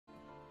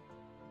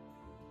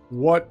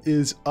What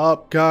is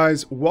up,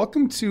 guys?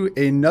 Welcome to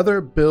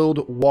another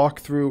build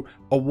walkthrough.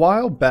 A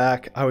while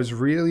back, I was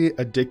really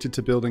addicted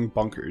to building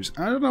bunkers.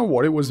 I don't know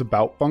what it was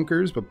about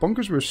bunkers, but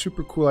bunkers were a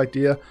super cool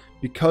idea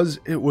because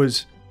it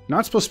was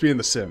not supposed to be in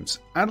The Sims.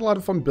 I had a lot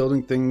of fun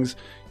building things,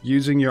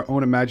 using your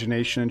own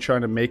imagination and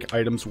trying to make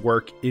items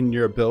work in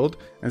your build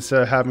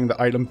instead of having the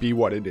item be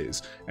what it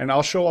is. And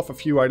I'll show off a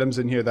few items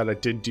in here that I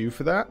did do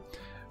for that.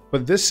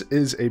 But this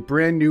is a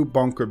brand new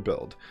bunker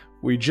build.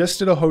 We just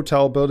did a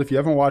hotel build. If you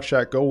haven't watched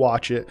that, go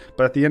watch it.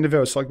 But at the end of it,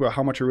 I was talking about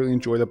how much I really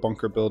enjoy the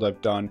bunker build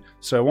I've done.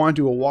 So I want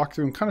to do a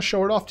walkthrough and kind of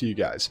show it off to you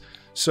guys.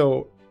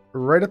 So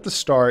right at the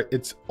start,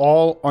 it's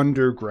all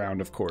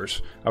underground, of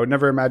course. I would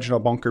never imagine a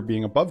bunker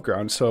being above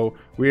ground. So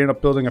we ended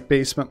up building a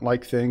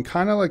basement-like thing,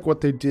 kind of like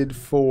what they did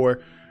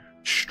for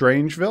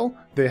Strangeville.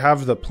 They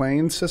have the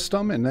plane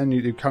system, and then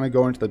you kind of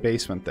go into the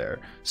basement there.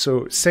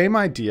 So same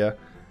idea.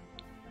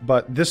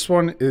 But this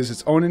one is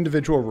its own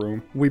individual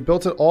room. We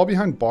built it all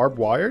behind barbed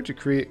wire to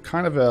create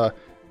kind of a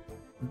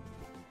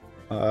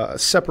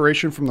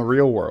separation from the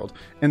real world.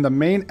 In the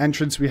main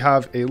entrance, we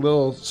have a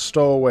little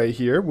stowaway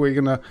here. We're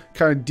going to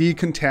kind of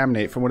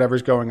decontaminate from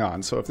whatever's going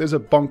on. So if there's a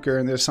bunker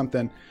and there's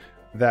something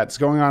that's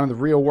going on in the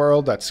real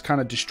world that's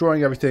kind of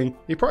destroying everything,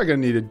 you're probably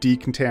going to need to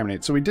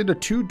decontaminate. So we did a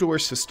two-door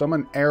system,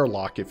 an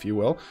airlock, if you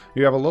will.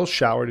 You have a little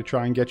shower to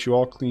try and get you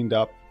all cleaned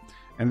up.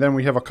 And then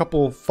we have a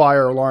couple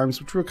fire alarms,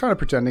 which we're kind of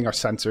pretending are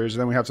sensors. And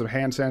then we have some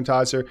hand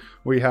sanitizer.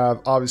 We have,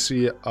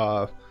 obviously,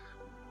 a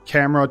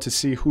camera to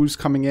see who's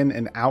coming in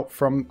and out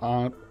from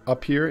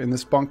up here in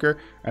this bunker.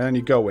 And then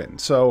you go in.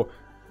 So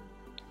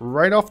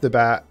right off the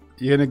bat,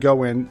 you're going to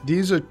go in.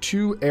 These are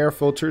two air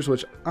filters,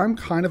 which I'm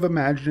kind of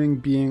imagining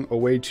being a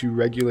way to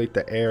regulate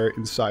the air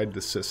inside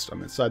the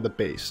system, inside the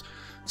base.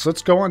 So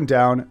let's go on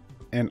down.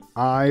 And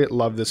I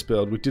love this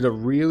build. We did a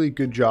really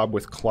good job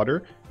with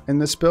clutter in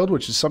this build,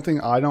 which is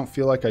something I don't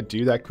feel like I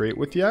do that great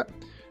with yet.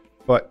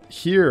 But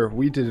here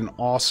we did an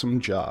awesome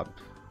job.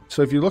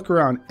 So if you look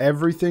around,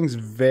 everything's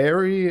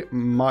very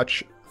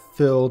much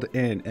filled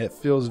in. It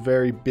feels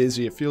very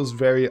busy. It feels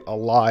very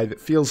alive. It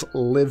feels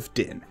lived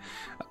in.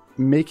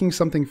 Making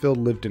something feel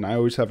lived in, I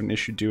always have an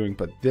issue doing,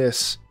 but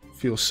this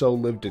feels so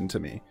lived in to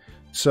me.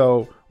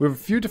 So we have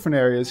a few different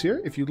areas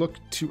here. If you look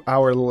to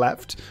our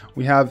left,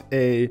 we have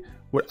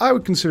what I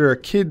would consider a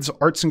kids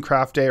arts and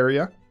craft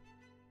area.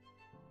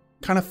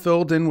 Kind of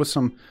filled in with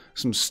some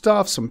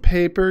stuff, some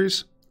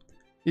papers.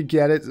 You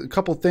get it. A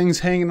couple things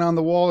hanging on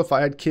the wall. If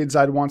I had kids,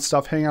 I'd want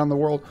stuff hanging on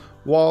the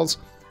walls.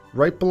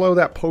 Right below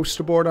that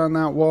poster board on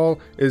that wall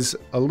is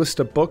a list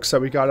of books that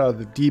we got out of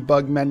the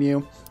debug menu,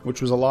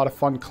 which was a lot of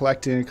fun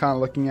collecting and kind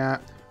of looking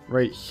at.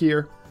 Right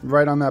here,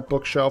 right on that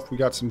bookshelf, we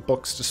got some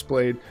books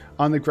displayed.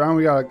 On the ground,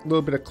 we got a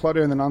little bit of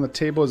clutter, and then on the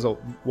table is a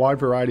wide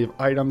variety of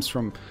items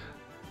from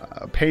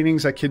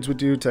paintings that kids would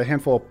do to a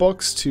handful of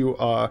books to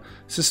a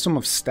system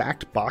of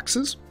stacked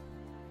boxes.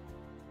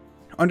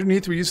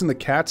 Underneath, we're using the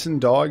cats and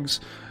dogs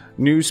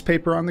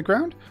newspaper on the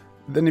ground.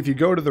 Then if you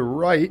go to the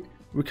right,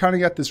 we kind of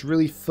got this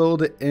really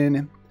filled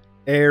in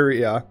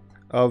area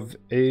of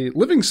a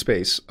living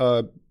space,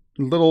 a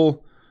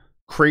little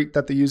crate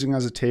that they're using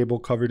as a table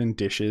covered in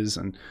dishes,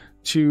 and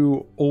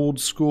two old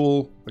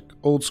school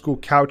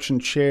couch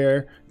and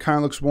chair. Kind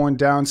of looks worn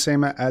down,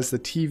 same as the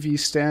TV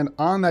stand.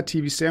 On that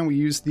TV stand, we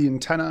used the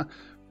antenna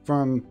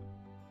from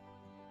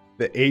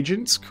the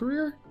agent's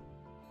career,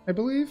 I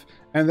believe.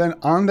 And then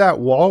on that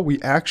wall,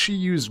 we actually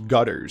used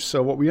gutters.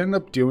 So what we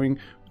ended up doing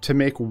to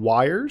make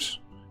wires,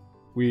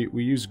 we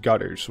use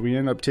gutters. So we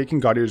ended up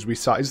taking gutters, we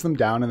sized them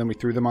down, and then we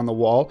threw them on the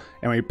wall,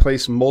 and we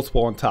placed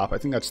multiple on top. I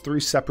think that's 3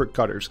 separate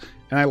gutters.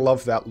 And I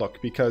love that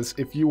look, because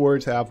if you were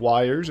to have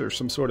wires or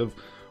some sort of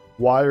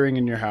wiring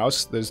in your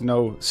house, there's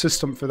no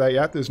system for that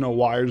yet. There's no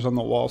wires on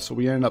the wall, so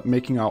we ended up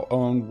making our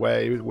own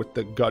way with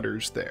the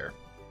gutters there.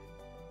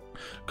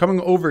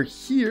 Coming over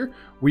here,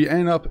 we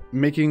ended up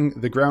making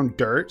the ground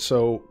dirt.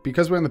 So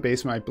because we're in the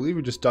basement, I believe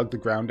we just dug the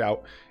ground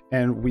out,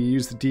 and we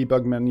used the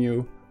debug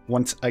menu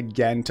once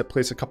again to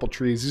place a couple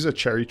trees. These are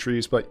cherry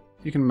trees, but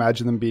you can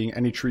imagine them being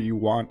any tree you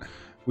want.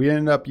 We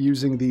ended up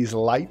using these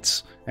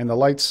lights, and the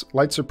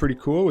lights are pretty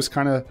cool. It was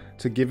kind of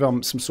to give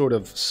them some sort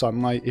of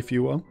sunlight, if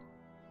you will.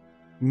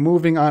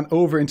 Moving on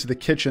over into the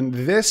kitchen,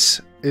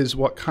 this is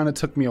what kind of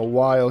took me a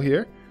while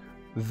here.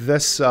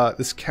 This not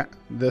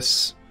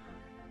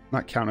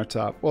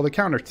countertop, well, the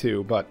counter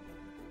too, but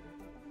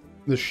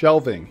the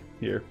shelving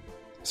here.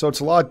 So it's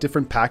a lot of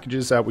different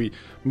packages that we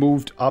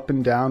moved up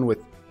and down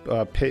with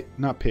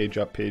not page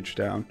up, page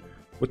down,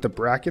 with the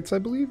brackets, I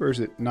believe, or is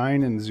it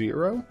 9 and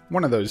 0?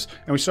 One of those.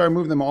 And we started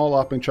moving them all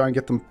up and trying to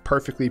get them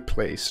perfectly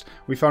placed.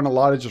 We found a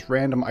lot of just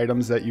random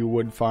items that you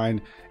would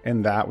find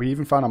in that. We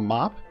even found a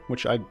mop,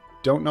 which I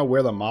don't know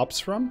where the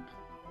mop's from.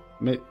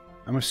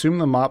 I'm assuming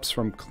the mop's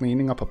from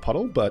cleaning up a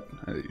puddle, but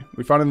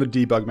we found it in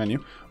the debug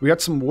menu. We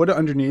got some wood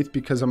underneath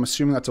because I'm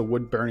assuming that's a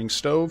wood burning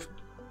stove.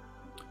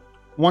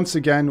 Once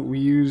again, we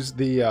use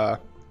the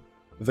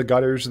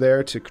gutters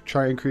there to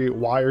try and create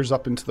wires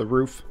up into the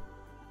roof.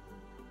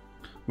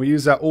 We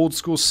use that old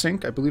school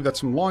sink. I believe that's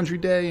from laundry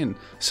day, and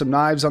some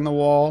knives on the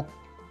wall.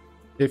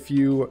 If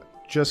you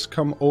just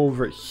come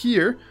over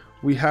here,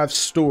 we have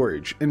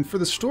storage. And for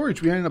the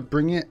storage, we ended up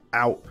bringing it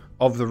out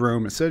of the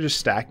room. Instead of just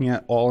stacking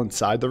it all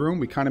inside the room,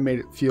 we kind of made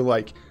it feel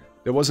like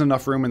there wasn't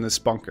enough room in this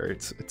bunker.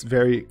 It's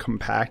very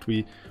compact.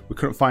 We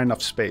couldn't find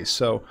enough space.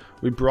 So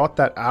we brought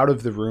that out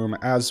of the room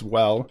as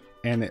well.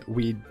 And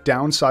we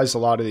downsized a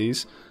lot of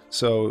these.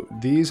 So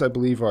these, I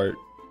believe, are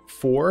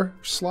 4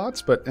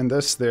 slots. But in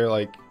this, they're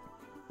like,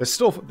 it's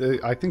still,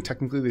 I think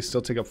technically they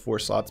still take up 4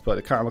 slots, but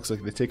it kind of looks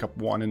like they take up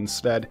 1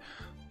 instead.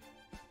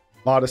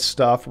 A lot of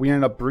stuff. We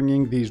ended up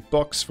bringing these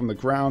books from the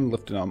ground,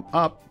 lifting them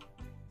up.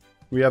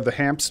 We have the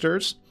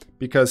hamsters,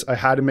 because I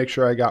had to make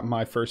sure I got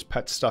my first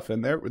pet stuff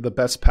in there. The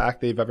best pack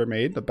they've ever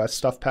made, the best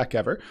stuff pack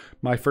ever.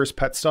 My first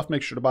pet stuff,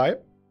 make sure to buy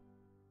it.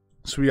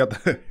 So we got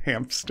the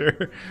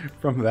hamster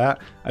from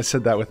that. I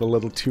said that with a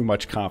little too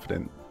much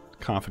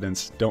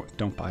confidence.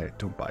 Don't buy it.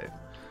 Don't buy it.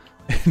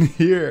 And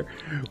here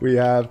we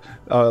have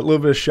a little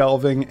bit of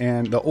shelving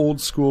and the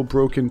old school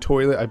broken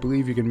toilet. I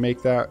believe you can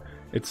make that.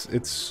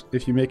 It's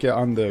if you make it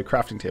on the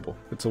crafting table.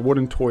 It's a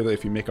wooden toilet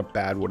if you make a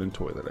bad wooden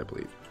toilet, I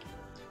believe.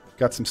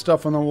 Got some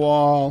stuff on the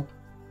wall.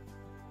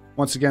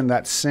 Once again,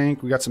 that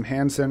sink. We got some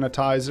hand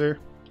sanitizer.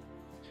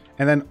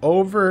 And then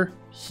over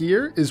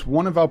here is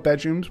one of our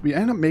bedrooms. We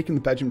ended up making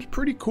the bedrooms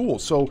pretty cool.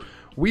 So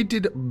we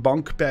did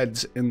bunk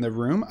beds in the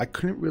room. I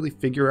couldn't really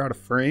figure out a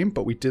frame,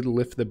 but we did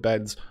lift the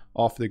beds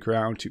off the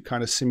ground to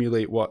kind of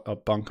simulate what a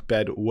bunk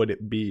bed would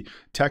it be.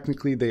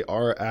 Technically, they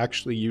are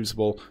actually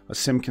usable. A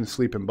sim can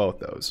sleep in both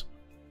those.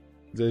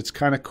 It's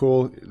kind of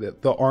cool.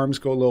 The arms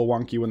go a little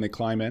wonky when they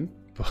climb in,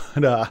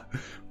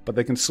 but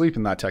they can sleep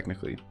in that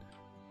technically.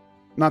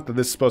 Not that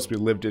this is supposed to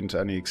be lived in to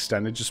any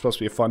extent. It's just supposed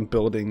to be a fun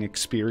building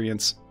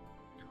experience.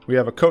 We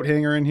have a coat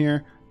hanger in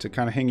here to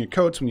kind of hang your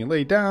coats when you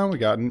lay down. We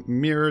got a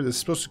mirror. This is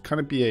supposed to kind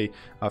of be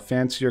a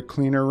fancier,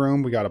 cleaner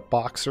room. We got a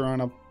boxer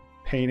on a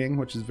painting,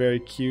 which is very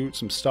cute.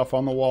 Some stuff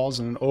on the walls.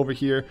 And then over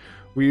here,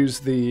 we use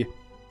the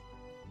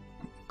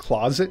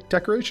closet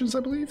decorations, I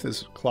believe.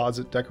 There's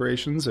closet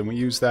decorations, and we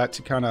use that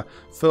to kind of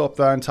fill up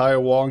the entire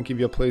wall and give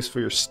you a place for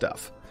your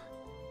stuff.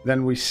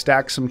 Then we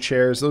stack some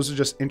chairs. Those are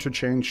just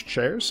interchange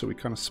chairs, so we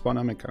kind of spun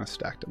them and kind of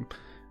stacked them.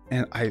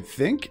 And I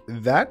think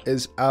that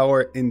is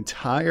our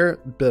entire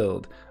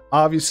build.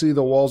 Obviously,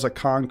 the walls are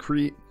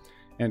concrete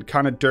and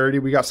kind of dirty.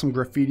 We got some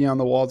graffiti on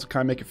the walls to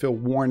kind of make it feel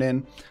worn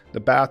in. The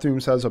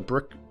bathrooms has a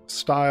brick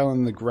style,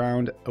 and the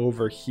ground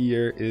over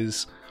here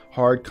is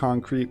hard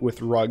concrete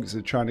with rugs.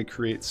 They're trying to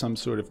create some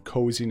sort of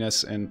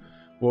coziness and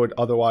what would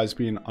otherwise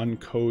be an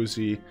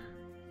uncozy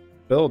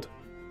build.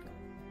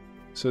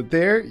 So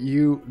there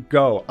you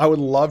go. I would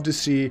love to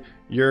see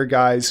your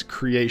guys'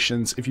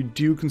 creations if you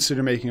do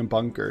consider making a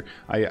bunker.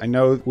 I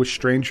know with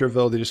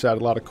Strangerville, they just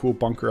added a lot of cool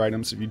bunker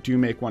items. If you do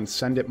make one,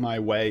 send it my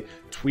way.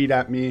 Tweet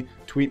at me.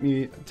 Tweet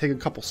me. Take a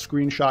couple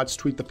screenshots.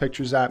 Tweet the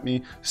pictures at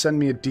me. Send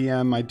me a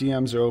DM. My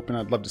DMs are open.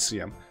 I'd love to see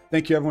them.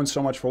 Thank you everyone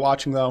so much for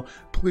watching though.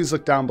 Please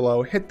look down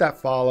below. Hit that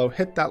follow.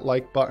 Hit that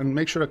like button.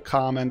 Make sure to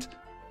comment.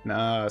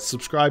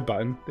 Subscribe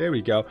button, there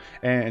we go,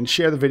 and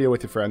share the video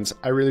with your friends.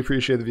 I really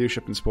appreciate the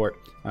viewership and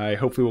support. I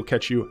hopefully will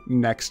catch you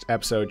next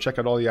episode. Check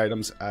out all the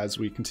items as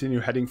we continue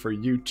heading for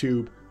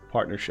YouTube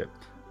partnership.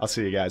 I'll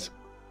see you guys.